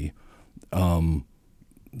identity,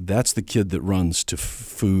 that's the kid that runs to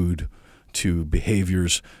food, to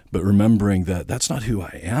behaviors, but remembering that that's not who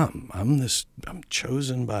I am. I'm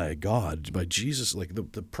chosen by God, by Jesus, like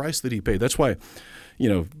the price that he paid. That's why, you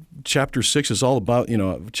know, chapter 6 is all about, you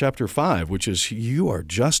know, chapter 5, which is you are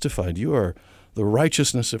justified. You are the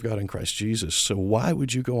righteousness of God in Christ Jesus. So why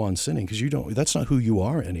would you go on sinning? Because that's not who you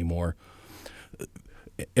are anymore.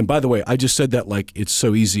 And by the way, I just said that like it's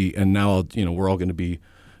so easy, and now, you know, we're all going to be,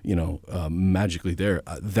 you know, magically there.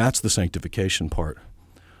 That's the sanctification part.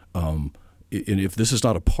 And if this is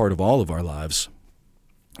not a part of all of our lives,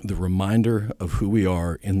 the reminder of who we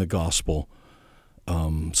are in the gospel.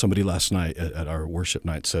 Somebody last night at our worship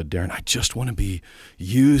night said, Darren, I just want to be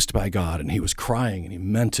used by God. And he was crying and he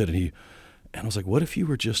meant it. And I was like, what if you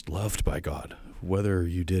were just loved by God, whether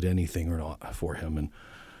you did anything or not for him? And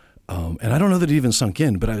I don't know that it even sunk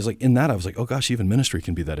in, but I was like, oh gosh, even ministry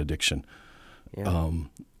can be that addiction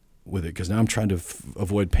with it. Because now I'm trying to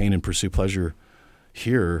avoid pain and pursue pleasure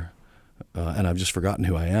here. And I've just forgotten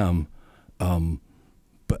who I am.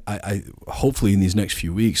 But I hopefully in these next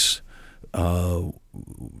few weeks,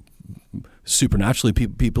 supernaturally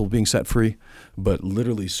people being set free, but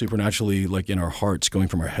literally supernaturally, like in our hearts, going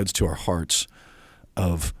from our heads to our hearts,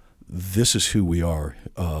 of this is who we are.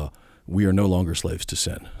 We are no longer slaves to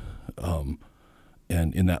sin.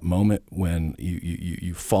 And in that moment when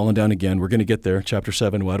you've fallen down again, we're going to get there. Chapter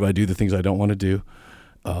 7, why do I do the things I don't want to do?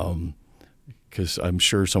 Because I'm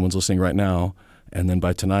sure someone's listening right now, and then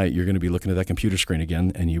by tonight you're going to be looking at that computer screen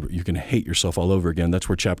again, and you're going to hate yourself all over again. That's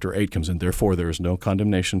where chapter 8 comes in. Therefore, there is no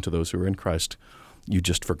condemnation to those who are in Christ. You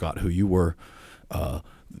just forgot who you were.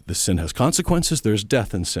 The sin has consequences. There's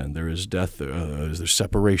death in sin. There is death. There's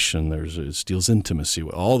separation. It steals intimacy.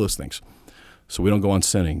 All those things. So we don't go on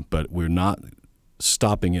sinning, but we're not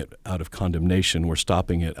stopping it out of condemnation. We're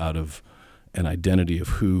stopping it out of an identity of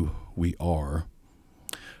who we are.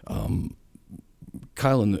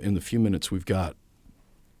 Kyle, in the few minutes we've got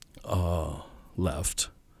left,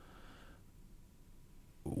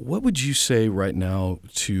 what would you say right now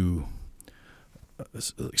to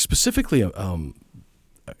specifically,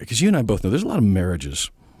 because you and I both know there's a lot of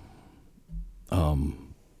marriages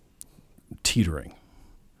teetering.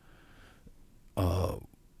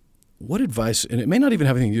 What advice, and it may not even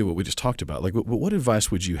have anything to do with what we just talked about, like what advice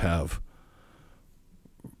would you have?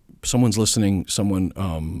 Someone's listening,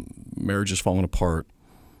 marriage is falling apart,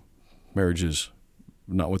 marriage is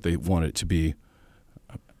not what they want it to be.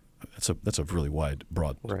 That's a really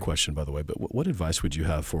broad question, by the way, but what advice would you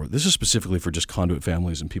have for, this is specifically for just Conduit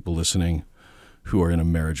families and people listening who are in a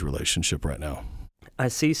marriage relationship right now? I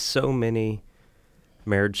see so many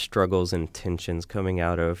marriage struggles and tensions coming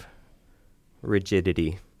out of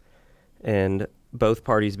rigidity, and both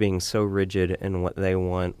parties being so rigid in what they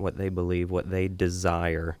want, what they believe, what they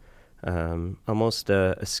desire, almost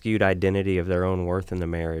a skewed identity of their own worth in the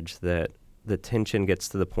marriage, that the tension gets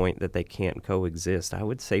to the point that they can't coexist. I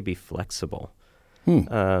would say be flexible.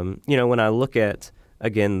 When I look at,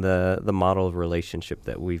 again, the model of relationship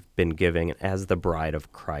that we've been giving as the bride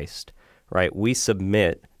of Christ, right? We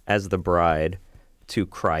submit as the bride to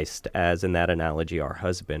Christ, as in that analogy, our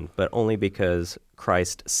husband, but only because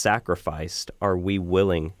Christ sacrificed are we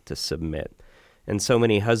willing to submit. And so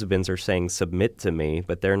many husbands are saying, submit to me,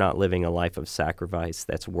 but they're not living a life of sacrifice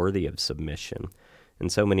that's worthy of submission. And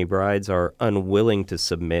so many brides are unwilling to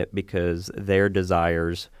submit because their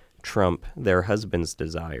desires trump their husband's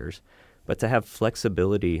desires. But to have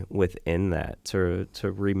flexibility within that, to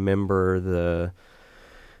remember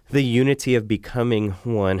the unity of becoming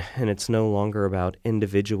one, and it's no longer about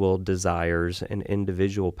individual desires and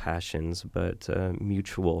individual passions, but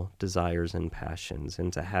mutual desires and passions,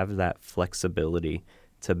 and to have that flexibility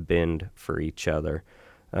to bend for each other.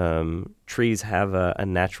 Trees have a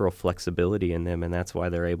natural flexibility in them, and that's why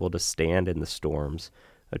they're able to stand in the storms.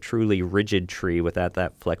 A truly rigid tree without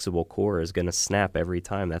that flexible core is going to snap every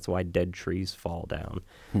time. That's why dead trees fall down.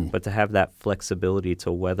 But to have that flexibility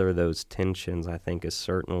to weather those tensions, I think, is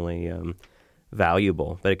certainly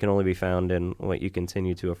valuable. But it can only be found in what you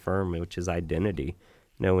continue to affirm, which is identity,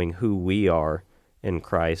 knowing who we are in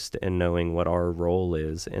Christ and knowing what our role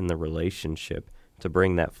is in the relationship to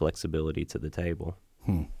bring that flexibility to the table.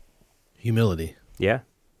 Humility. Yeah.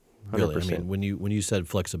 100%. Really, I mean, when you said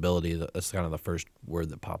flexibility, that's kind of the first word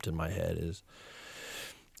that popped in my head, is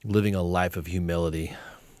living a life of humility,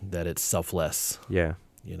 that it's selfless. Yeah.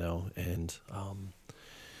 And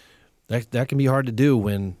that can be hard to do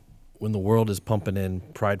when the world is pumping in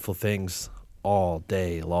prideful things all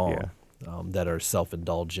day long, that are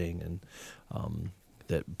self-indulging and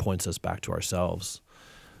that points us back to ourselves.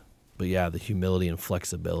 But yeah, the humility and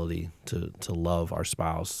flexibility to love our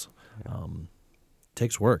spouse.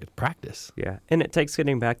 Takes work, it's practice. Yeah, and it takes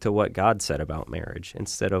getting back to what God said about marriage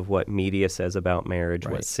instead of what media says about marriage,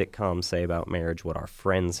 what sitcoms say about marriage, what our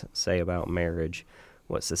friends say about marriage,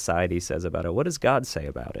 what society says about it. What does God say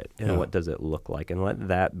about it, and what does it look like? And let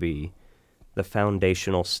that be the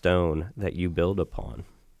foundational stone that you build upon.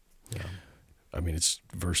 Yeah. I mean, it's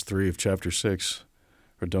verse 3 of chapter 6.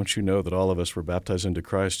 Or don't you know that all of us were baptized into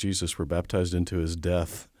Christ Jesus, were baptized into his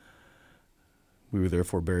death? We were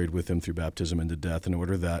therefore buried with him through baptism into death, in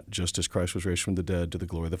order that, just as Christ was raised from the dead to the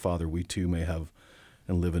glory of the Father, we too may have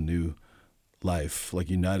and live a new life, like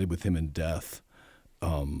united with him in death.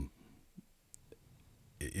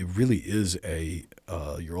 It really is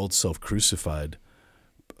your old self crucified.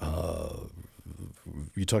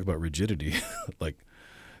 You talk about rigidity, like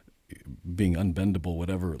being unbendable,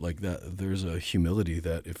 whatever, like that. There's a humility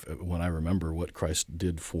that when I remember what Christ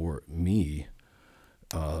did for me,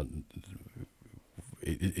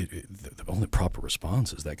 the only proper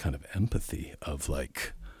response is that kind of empathy of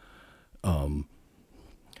like,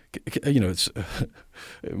 it's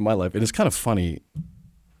my life. And it's kind of funny.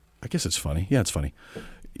 I guess it's funny. Yeah, it's funny.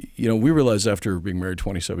 You know, we realized after being married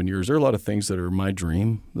 27 years, there are a lot of things that are my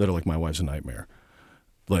dream that are like my wife's nightmare.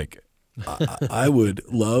 Like, I would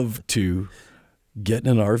love to get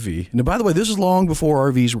in an RV. Now, by the way, this is long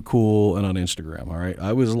before RVs were cool and on Instagram, all right?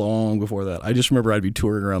 I was long before that. I just remember I'd be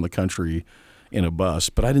touring around the country in a bus,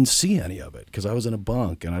 but I didn't see any of it because I was in a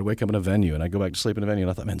bunk, and I'd wake up in a venue, and I'd go back to sleep in a venue,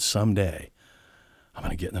 and I thought, man, someday I'm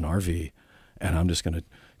going to get in an RV, and I'm just going to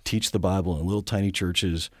teach the Bible in little tiny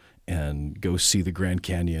churches and go see the Grand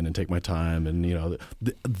Canyon and take my time. And, you know,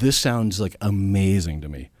 this sounds like amazing to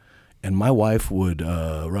me. And my wife would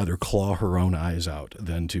rather claw her own eyes out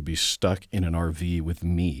than to be stuck in an RV with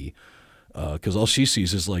me. Because all she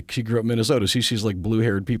sees is like, she grew up in Minnesota. She sees like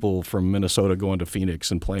blue-haired people from Minnesota going to Phoenix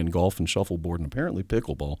and playing golf and shuffleboard and apparently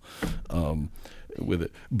pickleball with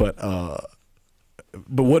it. But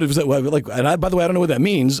what is that like? And by the way, I don't know what that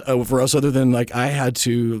means for us, other than like I had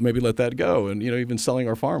to maybe let that go. And you know, even selling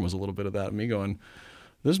our farm was a little bit of that. Me going,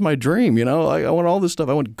 this is my dream. You know, I want all this stuff.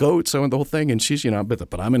 I want goats. I want the whole thing. And she's, you know,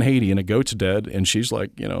 but I'm in Haiti and a goat's dead, and she's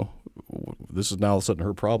like, you know, this is now all of a sudden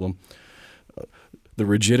her problem. The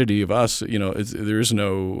rigidity of us, you know, there is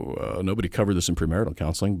no nobody covered this in premarital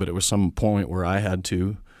counseling, but it was some point where I had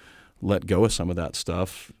to let go of some of that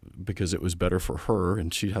stuff because it was better for her,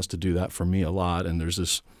 and she has to do that for me a lot. And there's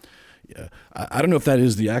this, I don't know if that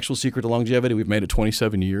is the actual secret to longevity. We've made it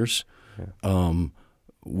 27 years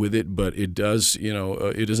with it, but it does, you know,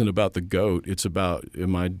 it isn't about the goat. It's about,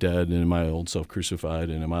 am I dead and am I old self crucified,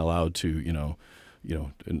 and am I allowed to, you know,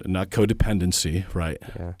 not codependency, right?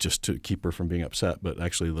 Yeah. Just to keep her from being upset, but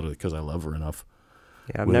actually literally because I love her enough.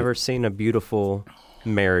 Yeah, I've never seen a beautiful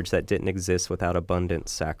marriage that didn't exist without abundant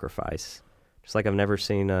sacrifice. Just like I've never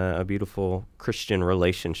seen a beautiful Christian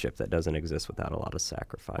relationship that doesn't exist without a lot of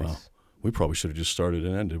sacrifice. Wow. We probably should have just started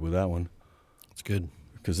and ended with that one. It's good.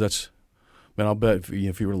 Because that's, man, I'll bet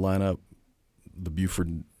if you were to line up the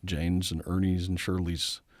Buford Janes and Ernies and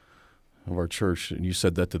Shirleys of our church, and you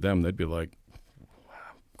said that to them, they'd be like,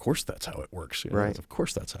 of course that's how it works. You know? Right. Of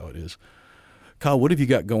course that's how it is. Kyle, what have you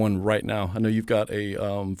got going right now? I know you've got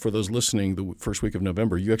for those listening, the first week of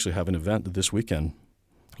November, you actually have an event this weekend.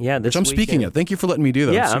 Yeah, which I'm speaking at. Thank you for letting me do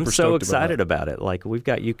that. Yeah, I'm so excited about it. Like, we've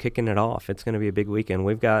got you kicking it off. It's going to be a big weekend.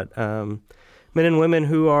 We've got men and women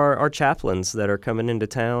who are chaplains that are coming into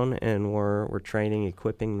town, and we're training,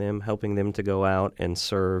 equipping them, helping them to go out and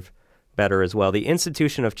serve better as well. The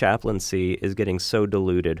institution of chaplaincy is getting so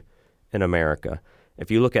diluted in America. If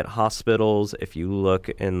you look at hospitals, if you look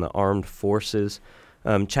in the armed forces,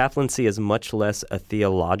 chaplaincy is much less a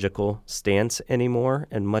theological stance anymore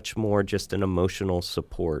and much more just an emotional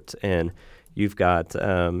support. And you've got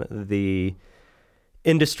the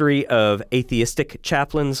industry of atheistic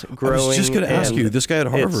chaplains growing. I was just going to ask you, this guy at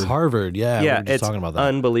Harvard. It's Harvard, yeah. Yeah, we were just talking about that.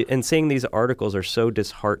 Unbelievable. And seeing these articles are so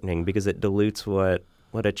disheartening because it dilutes what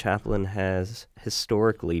a chaplain has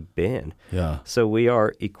historically been. Yeah. So we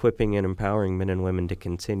are equipping and empowering men and women to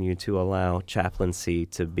continue to allow chaplaincy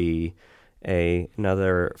to be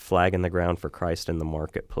another flag in the ground for Christ in the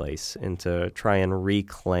marketplace, and to try and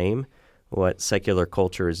reclaim what secular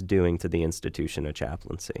culture is doing to the institution of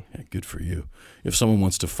chaplaincy. Yeah, good for you. If someone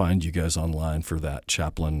wants to find you guys online for that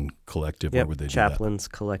Chaplain Collective, where would they do that?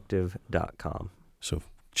 chaplainscollective.com. So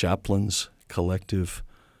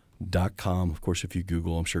chaplainscollective.com. Of course, if you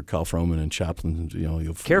Google, I'm sure Kyle Froman and chaplains,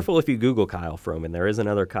 you'll careful if you Google Kyle Froman. There is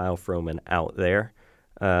another Kyle Froman out there.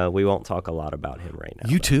 We won't talk a lot about him right now.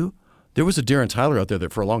 You too? There was a Darren Tyler out there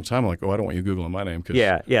that for a long time I'm like, I don't want you Googling my name.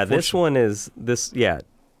 Yeah. This one is this. Yeah.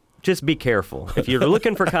 Just be careful. If you're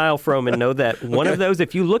looking for Kyle Froman, know that one of those,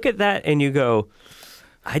 if you look at that and you go,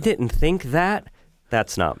 I didn't think that,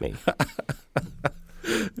 that's not me.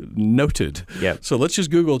 Noted. Yeah. So let's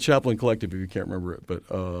just Google Chaplain Collective if you can't remember it. But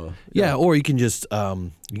yeah, or you can just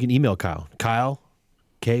you can email Kyle. Kyle,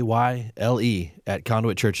 Kyle, at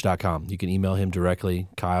conduitchurch.com. You can email him directly,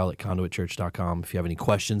 Kyle at conduitchurch.com. If you have any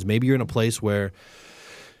questions, maybe you're in a place where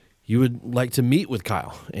you would like to meet with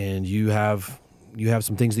Kyle and you have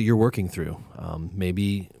some things that you're working through.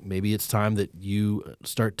 Maybe it's time that you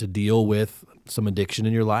start to deal with some addiction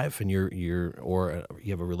in your life, and you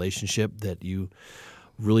have a relationship that you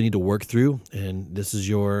really need to work through, and this is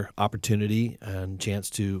your opportunity and chance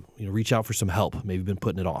to reach out for some help. Maybe you've been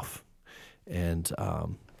putting it off, and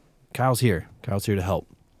Kyle's here. Kyle's here to help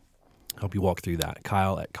you walk through that.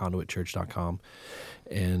 Kyle at conduitchurch.com,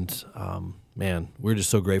 and Man, we're just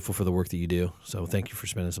so grateful for the work that you do. So thank you for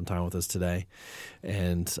spending some time with us today.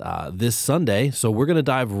 And this Sunday, so we're going to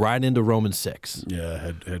dive right into Romans 6. Yeah,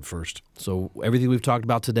 head first. So everything we've talked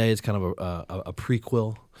about today is kind of a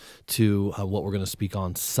prequel to what we're going to speak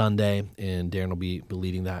on Sunday, and Darren will be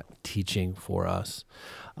leading that teaching for us.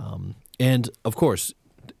 And of course,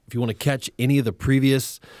 if you want to catch any of the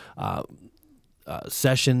previous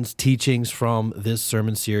sessions, teachings from this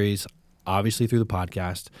sermon series, obviously through the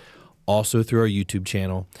podcast, also through our YouTube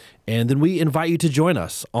channel. And then we invite you to join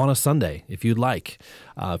us on a Sunday if you'd like.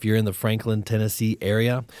 If you're in the Franklin, Tennessee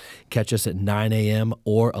area, catch us at 9 a.m.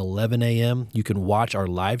 or 11 a.m. You can watch our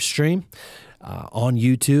live stream on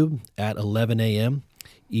YouTube at 11 a.m.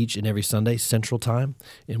 each and every Sunday, Central Time.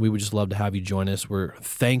 And we would just love to have you join us. We're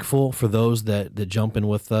thankful for those that jump in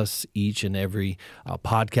with us each and every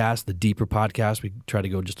podcast, the deeper podcast. We try to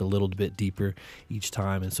go just a little bit deeper each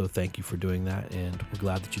time. And so thank you for doing that. And we're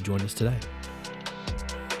glad that you joined us today.